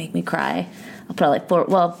what's going to make me cry? I'll put like Four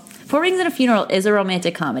Weddings and a Funeral is a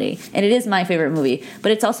romantic comedy and it is my favorite movie,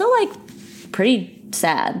 but it's also like pretty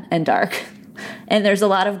sad and dark. And there's a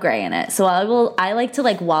lot of gray in it. So I like to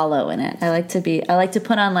like wallow in it. I like to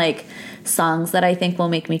put on like songs that I think will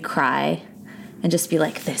make me cry and just be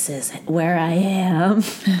like, this is where I am.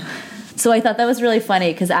 So I thought that was really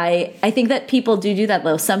funny because I think that people do that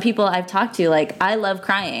though. Some people I've talked to, like, I love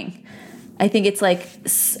crying. I think it's like,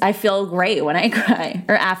 I feel great when I cry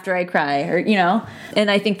or after I cry or, you know,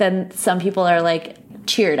 and I think then some people are like,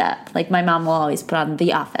 cheered up. Like my mom will always put on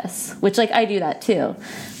The Office, which like I do that too.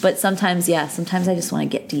 But sometimes I just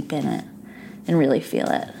want to get deep in it and really feel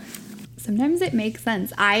it. Sometimes it makes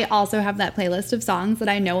sense. I also have that playlist of songs that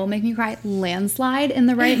I know will make me cry. Landslide in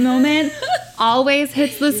the right moment always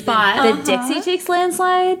hits the spot. The Dixie Chicks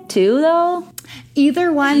Landslide too, though?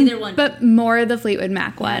 Either one, but more the Fleetwood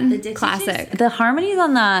Mac one. The Dixie classic. Chicks? The harmonies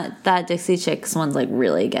on that Dixie Chicks one's like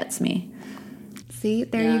really gets me. See,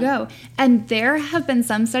 there you go. And there have been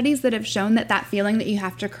some studies that have shown that feeling that you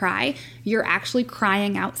have to cry, you're actually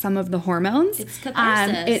crying out some of the hormones. It's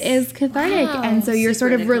catharsis. It is cathartic. Wow. And so you're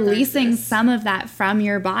sort of releasing some of that from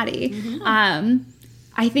your body. Mm-hmm.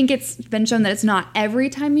 I think it's been shown that it's not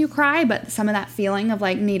every time you cry, but some of that feeling of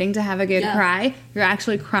like needing to have a good cry, you're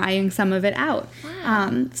actually crying some of it out.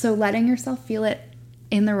 Wow. So letting yourself feel it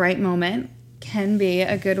in the right moment can be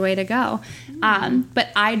a good way to go. But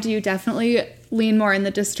I do definitely lean more in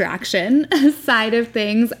the distraction side of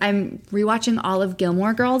things. I'm rewatching all of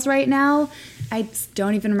Gilmore Girls right now. I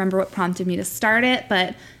don't even remember what prompted me to start it,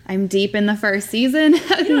 but I'm deep in the first season.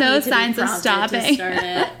 No signs of stopping.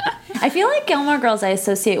 I feel like Gilmore Girls I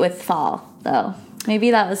associate with fall, though.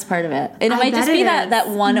 Maybe that was part of it. And it might just be that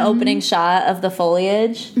one opening shot of the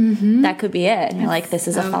foliage. Mm-hmm. That could be it. And you're like, this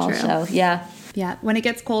is a fall show. Yeah. Yeah. When it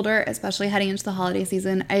gets colder, especially heading into the holiday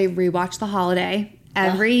season, I rewatch The Holiday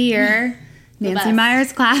every year. Nancy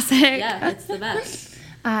Meyers classic. Yeah, it's the best.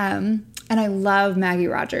 And I love Maggie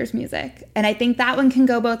Rogers music. And I think that one can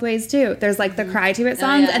go both ways too. There's like the cry to it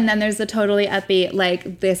songs, and then there's the totally upbeat,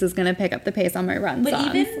 like, this is going to pick up the pace on my run songs.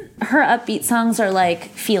 But even her upbeat songs are like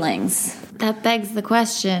feelings. That begs the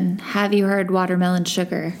question, have you heard Watermelon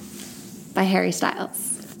Sugar by Harry Styles?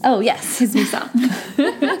 Oh, yes. His new song.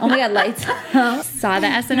 Oh my God, lights. Saw the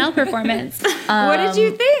SNL performance. What did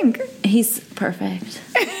you think? He's perfect.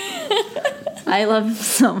 I love him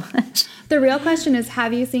so much. The real question is,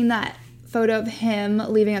 have you seen that photo of him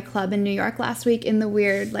leaving a club in New York last week in the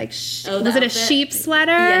weird, like, was it a sheep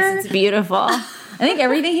sweater? Yes, it's beautiful. I think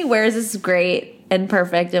everything he wears is great and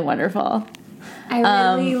perfect and wonderful.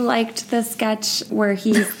 I really liked the sketch where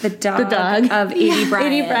he's the dog of Aidy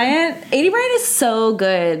Bryant. Aidy Bryant is so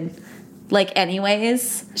good. Like,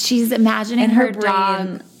 anyways. She's imagining her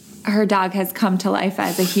dog. Her dog has come to life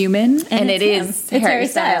as a human, and it is Harry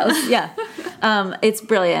Styles. Yeah. It's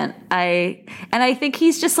brilliant. I think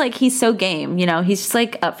he's just like, he's so game, you know, he's just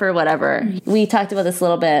like up for whatever. We talked about this a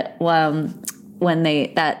little bit when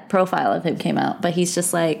that profile of him came out, but he's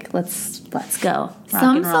just like, let's go.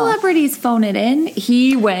 Some celebrities phone it in.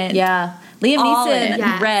 He went. Yeah. Liam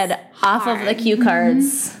Neeson read off of the cue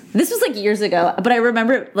cards. Mm-hmm. This was like years ago, but I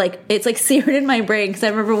remember like it's like seared in my brain because I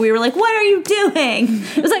remember we were like, what are you doing?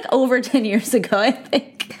 It was like over 10 years ago, I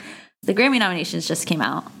think. The Grammy nominations just came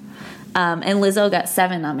out. And Lizzo got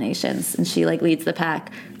 7 nominations and she like leads the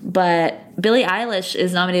pack. But Billie Eilish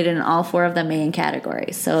is nominated in all 4 of the main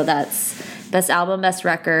categories. So that's Best Album, Best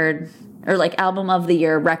Record, or like Album of the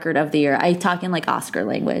Year, Record of the Year. I talk in like Oscar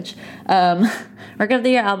language. Record of the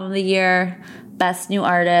Year, Album of the Year, Best New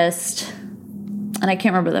Artist, and I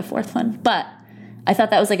can't remember the 4th one. But I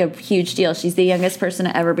thought that was like a huge deal. She's the youngest person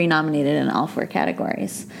to ever be nominated in all 4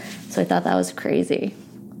 categories. So I thought that was crazy.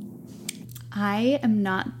 I am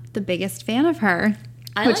not the biggest fan of her,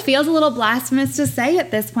 which feels a little blasphemous to say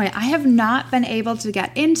at this point. I have not been able to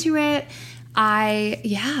get into it. I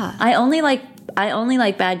only like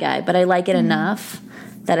Bad Guy, but I like it enough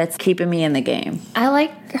that it's keeping me in the game. I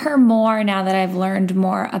like her more now that I've learned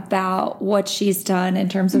more about what she's done in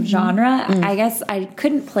terms of genre. I guess I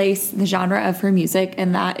couldn't place the genre of her music,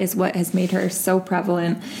 and that is what has made her so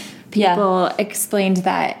prevalent. People explained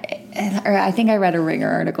that, or I think I read a Ringer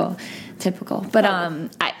article, typical.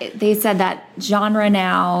 But they said that genre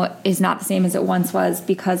now is not the same as it once was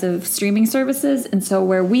because of streaming services. And so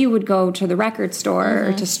where we would go to the record store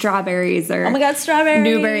or to Strawberries or Oh my God, Strawberries.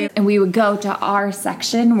 Newberry, and we would go to our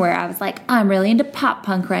section where I was like, I'm really into pop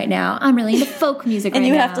punk right now. I'm really into folk music And right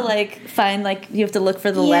you now. have to like find like you have to look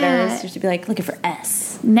for the letters. You have to be like looking for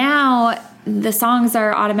S. Now the songs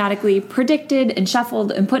are automatically predicted and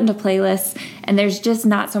shuffled and put into playlists, and there's just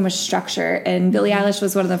not so much structure. And Billie Eilish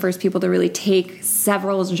was one of the first people to really take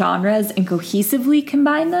several genres and cohesively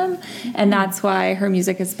combine them, and that's why her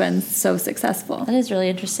music has been so successful. That is really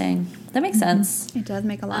interesting. That makes sense. It does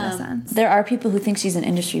make a lot of sense. There are people who think she's an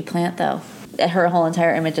industry plant, though. Her whole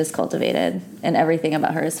entire image is cultivated, and everything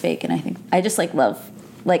about her is fake. And I think I just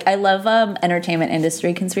I love entertainment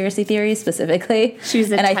industry conspiracy theories specifically.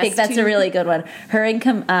 She's a and I test think that's a tube. really good one. Her and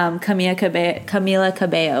Camila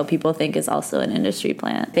Cabello, people think is also an industry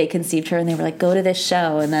plant. They conceived her and they were like, go to this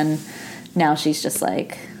show, and then now she's just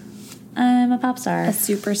like, I'm a pop star. A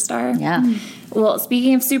superstar. Yeah. Well,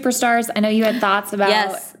 speaking of superstars, I know you had thoughts about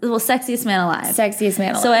Yes. Well, Sexiest Man Alive. Sexiest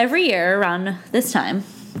Man Alive. So every year around this time,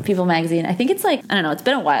 People Magazine, I think it's like, I don't know, it's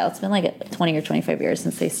been a while. It's been like 20 or 25 years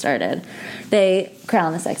since they started. They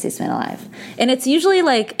crown the Sexiest Man Alive. And it's usually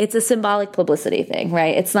like, it's a symbolic publicity thing,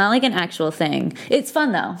 right? It's not like an actual thing. It's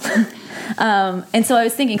fun though. And so I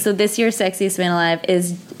was thinking, so this year's Sexiest Man Alive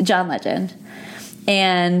is John Legend.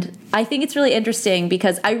 And I think it's really interesting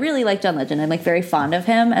because I really like John Legend. I'm like very fond of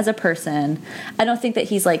him as a person. I don't think that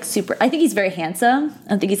he's like super, I think he's very handsome. I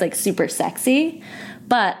don't think he's like super sexy.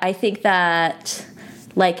 But I think that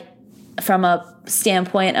like from a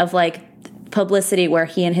standpoint of like publicity where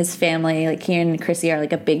he and his family, like he and Chrissy are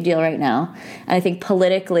like a big deal right now. And I think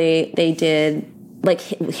politically they did like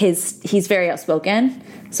he's very outspoken.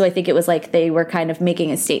 So I think it was like they were kind of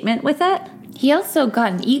making a statement with it. he also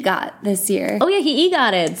got an EGOT this year. Oh yeah, he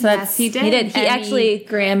EGOT'd. So Yes, he did. He did. He Emmy, actually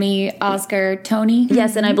Grammy, Oscar, Tony.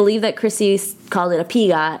 yes, and I believe that Chrissy called it a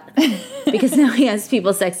PGOT because now he has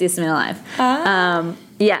People's Sexiest Man Alive.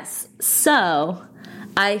 Yes. So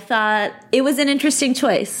I thought it was an interesting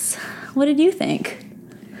choice. What did you think,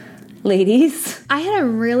 ladies? I had a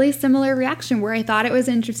really similar reaction where I thought it was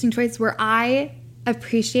an interesting choice where I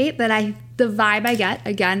appreciate that the vibe I get,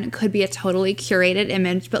 again, could be a totally curated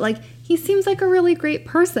image, but like he seems like a really great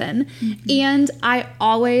person. And I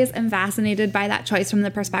always am fascinated by that choice from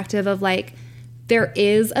the perspective of like, there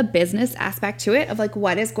is a business aspect to it of like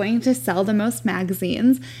what is going to sell the most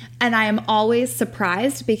magazines. And I am always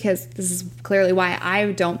surprised because this is clearly why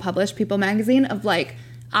I don't publish People Magazine of like,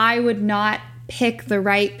 I would not pick the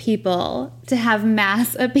right people to have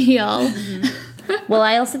mass appeal. Well,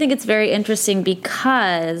 I also think it's very interesting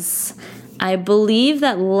because I believe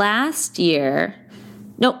that last year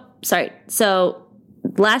was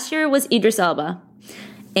Idris Elba.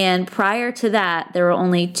 And prior to that, there were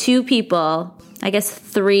only two people, I guess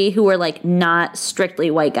 3 who were like not strictly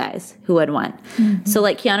white guys who had won. Mm-hmm. So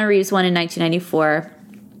like Keanu Reeves won in 1994.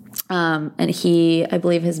 And I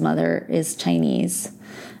believe his mother is Chinese.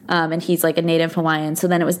 And he's like a native Hawaiian. So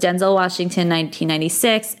then it was Denzel Washington,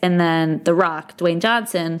 1996, and then The Rock, Dwayne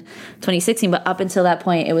Johnson, 2016. But up until that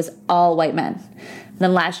point, it was all white men. And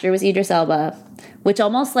then last year was Idris Elba, which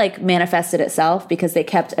almost like manifested itself because they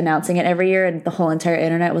kept announcing it every year, and the whole entire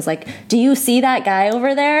internet was like, "Do you see that guy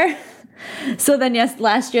over there?" So then, yes,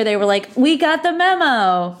 last year they were like, "We got the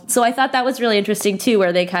memo." So I thought that was really interesting too,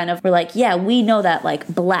 where they kind of were like, "Yeah, we know that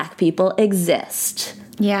like black people exist."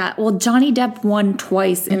 Yeah, well, Johnny Depp won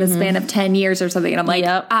twice in the span of 10 years or something. And I'm like,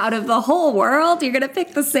 Yep. out of the whole world, you're going to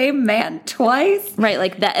pick the same man twice? Right,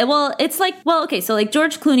 like that. Well, it's like, well, okay, so like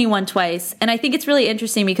George Clooney won twice. And I think it's really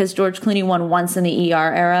interesting because George Clooney won once in the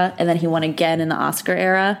ER era and then he won again in the Oscar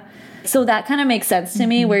era. So that kind of makes sense to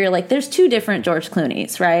me where you're like, there's 2 different George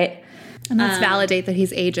Clooneys, right? And let's validate that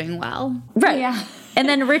he's aging well. Right. Yeah. And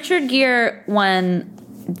then Richard Gere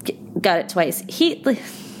got it twice.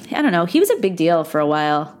 I don't know, he was a big deal for a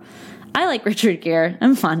while. I like Richard Gere.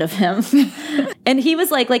 I'm fond of him. And he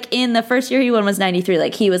was like in the first year he won was 93.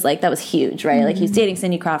 Like he was like, that was huge, right? Like he was dating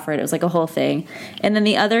Cindy Crawford. It was like a whole thing. And then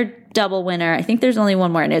the other double winner, I think there's only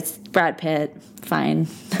one more and it's Brad Pitt. Fine.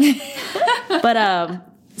 But,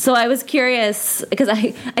 so I was curious because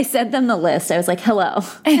I sent them the list. I was like, hello,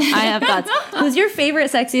 I have thoughts. Who's your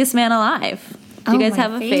favorite sexiest man alive? Do you guys my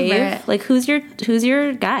have a favorite. fave? Like who's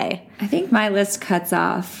your guy? I think my list cuts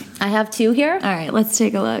off. I have 2 here. All right, let's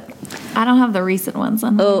take a look. I don't have the recent ones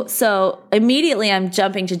on. Oh, so immediately I'm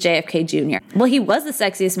jumping to JFK Jr. Well, he was the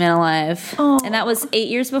sexiest man alive. Oh. And that was 8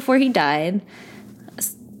 years before he died.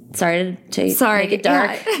 Sorry to make it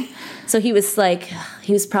dark. Yeah. So he was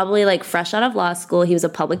probably like fresh out of law school. He was a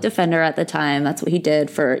public defender at the time. That's what he did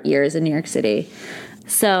for years in New York City.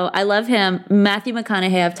 So I love him. Matthew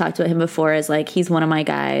McConaughey, I've talked about him before, is like, he's one of my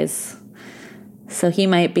guys. So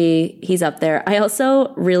he's up there. I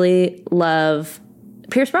also really love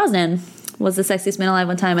Pierce Brosnan, was the sexiest man alive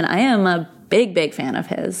one time, and I am a big, big fan of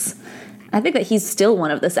his. I think that he's still one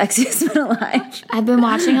of the sexiest men alive. I've been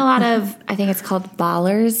watching a lot of, I think it's called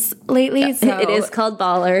Ballers lately. So It is called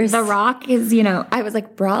Ballers. The Rock is, I was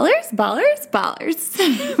like, Brawlers? Ballers?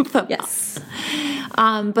 Football. Yes.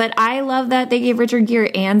 But I love that they gave Richard Gere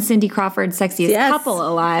and Cindy Crawford sexiest couple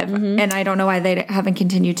alive. And I don't know why they haven't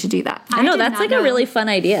continued to do that. I know, that's like a really fun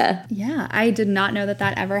idea. Yeah, I did not know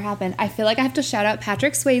that ever happened. I feel like I have to shout out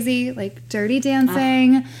Patrick Swayze, like Dirty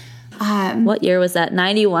Dancing. What year was that?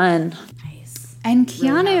 91. And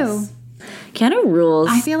Keanu. Keanu rules.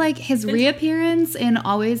 I feel like his reappearance in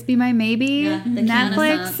Always Be My Maybe, the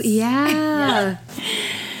Netflix. Keanu Yeah.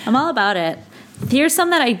 I'm all about it. Here's some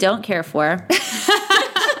that I don't care for.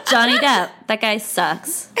 Johnny Depp. That guy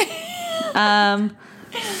sucks. I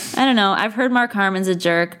don't know. I've heard Mark Harmon's a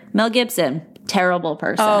jerk. Mel Gibson, terrible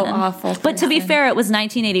person. Oh, awful But to be person. fair, it was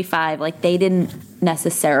 1985. Like, they didn't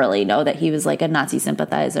necessarily know that he was like a Nazi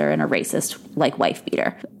sympathizer and a racist, like, wife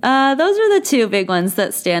beater. Those are the 2 big ones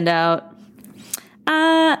that stand out.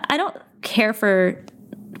 I don't care for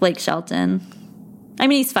Blake Shelton. I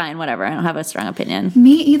mean, he's fine, whatever. I don't have a strong opinion.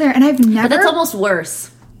 Me either. And I've never. But that's almost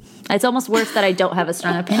worse. It's almost worse that I don't have a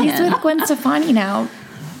strong opinion. He's with Gwen Stefani now.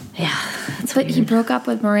 Yeah. But he broke up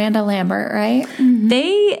with Miranda Lambert, right?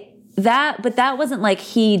 But that wasn't like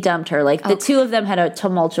he dumped her. Like, the 2 of them had a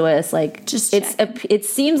tumultuous, like, it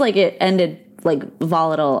seems like it ended like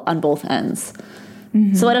volatile on both ends.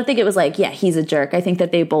 So I don't think it was like, yeah, he's a jerk. I think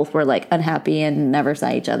that they both were like unhappy and never saw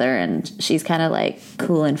each other, and she's kind of like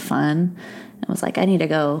cool and fun and was like, I need to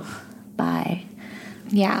go. Bye.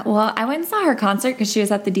 Yeah, well, I went and saw her concert because she was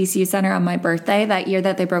at the DCU Center on my birthday that year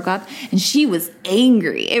that they broke up, and she was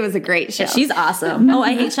angry. It was a great show. She's awesome. Oh,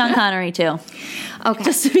 I hate Sean Connery too. Okay.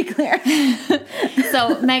 Just to be clear.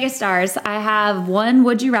 So, megastars, I have one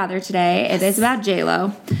Would You Rather today. It is about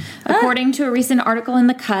J-Lo. According to a recent article in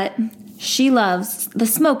The Cut, she loves the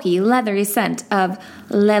smoky, leathery scent of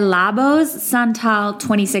Le Labo's Santal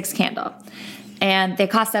 26 candle. And they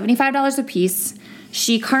cost $75 a piece.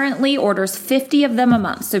 She currently orders 50 of them a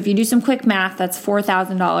month. So if you do some quick math, that's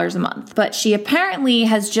 $4,000 a month. But she apparently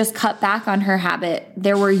has just cut back on her habit.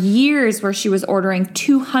 There were years where she was ordering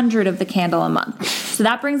 200 of the candle a month. So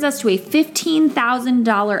that brings us to a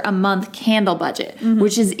 $15,000 a month candle budget,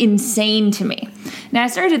 which is insane to me. Now I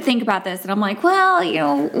started to think about this and I'm like,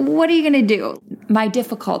 well, what are you going to do? My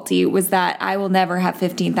difficulty was that I will never have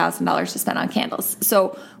 $15,000 to spend on candles.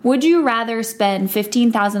 So would you rather spend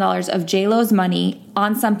 $15,000 of JLo's money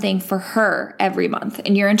on something for her every month,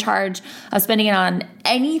 and you're in charge of spending it on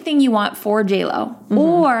anything you want for JLo,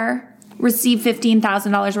 or receive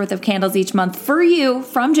 $15,000 worth of candles each month for you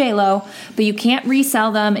from JLo, but you can't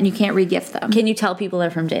resell them and you can't regift them? Can you tell people they're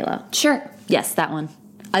from J-Lo? Sure. Yes, that one.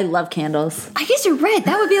 I love candles. I guess you're right.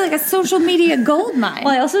 That would be like a social media gold mine.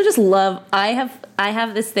 Well, I also just love, I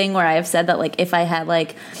have this thing where I have said that, like, if I had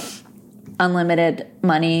like unlimited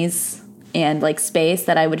monies and like space,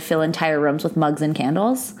 that I would fill entire rooms with mugs and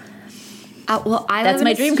candles. Well, I That's live in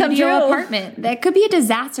my a dream come studio true. apartment. That could be a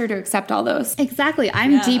disaster to accept all those. Exactly.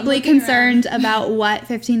 I'm deeply concerned about what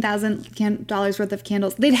 $15,000 worth of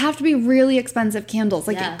candles. They'd have to be really expensive candles.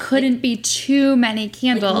 Like, Yeah. it couldn't be too many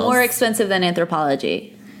candles. More expensive than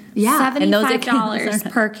Anthropology. Yeah. And those are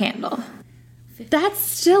 $75 per candle. That's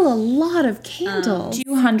still a lot of candles.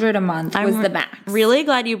 $200 a month was the max. Really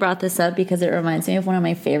glad you brought this up because it reminds me of one of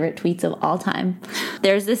my favorite tweets of all time.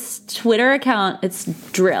 There's this Twitter account, it's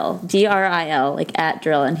Drill, D-R-I-L, like at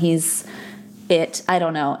Drill, and I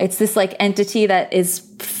don't know. It's this like entity that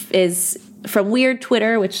is from Weird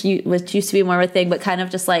Twitter, which used to be more of a thing, but kind of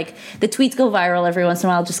just like the tweets go viral every once in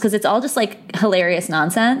a while just because it's all just like hilarious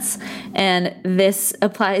nonsense. And this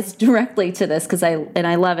applies directly to this because I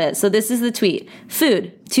love it. So this is the tweet.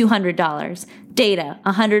 Food, $200. Data,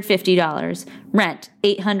 $150. Rent,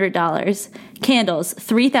 $800. Candles,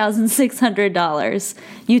 $3,600.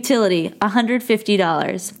 Utility,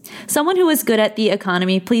 $150. Someone who is good at the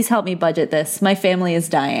economy, please help me budget this. My family is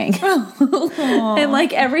dying. And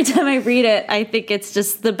like every time I read it, I think it's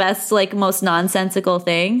just the best, like most nonsensical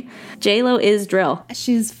thing. J-Lo is drill.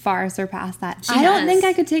 She's far surpassed that. I don't think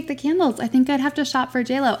I could take the candles. I think I'd have to shop for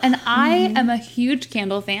J-Lo. And I am a huge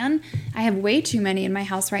candle fan. I have way too many in my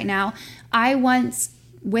house right now. I once,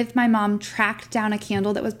 with my mom, tracked down a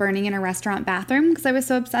candle that was burning in a restaurant bathroom because I was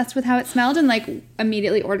so obsessed with how it smelled and like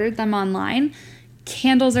immediately ordered them online.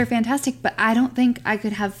 Candles are fantastic, but I don't think I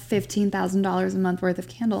could have $15,000 a month worth of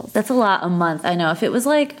candles. That's a lot a month. I know. If it was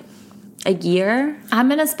like a year, I'm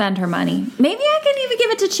going to spend her money. Maybe I can even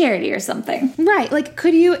give it to charity or something. Right. Like,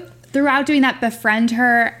 could you, throughout doing that, befriend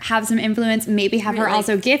her, have some influence, maybe have her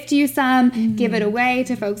also gift you some, give it away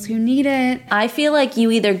to folks who need it? I feel like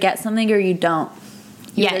you either get something or you don't.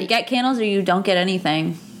 You Yeah. either get candles or you don't get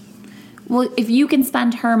anything. Well, if you can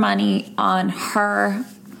spend her money on her,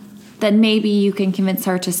 then maybe you can convince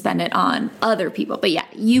her to spend it on other people. But yeah,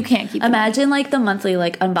 you can't keep the money. Imagine like the monthly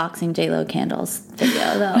like unboxing J-Lo candles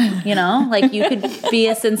video though, you know? Like you could be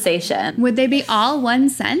a sensation. Would they be all 1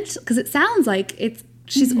 cent? Because it sounds like it's,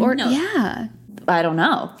 she's, yeah. I don't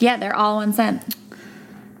know. Yeah, they're all 1 cent.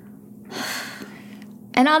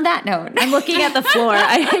 And on that note, I'm looking at the floor.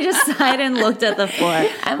 I just sighed and looked at the floor.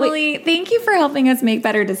 Emily, thank you for helping us make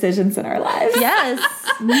better decisions in our lives. Yes.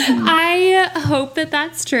 I hope that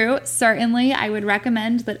that's true. Certainly, I would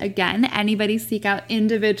recommend that, again, anybody seek out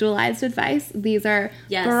individualized advice. These are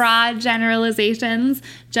broad generalizations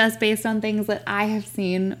just based on things that I have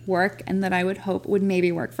seen work and that I would hope would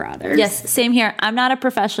maybe work for others. Yes, same here. I'm not a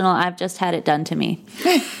professional. I've just had it done to me.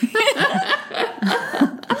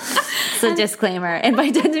 It's a disclaimer. And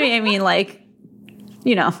by done to me, I mean like,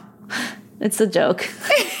 you know, it's a joke.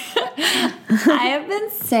 I have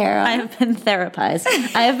been Sarah. I have been therapized.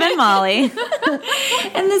 I have been Molly.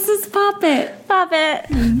 And this is Pop It. Pop it.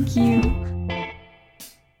 Thank you.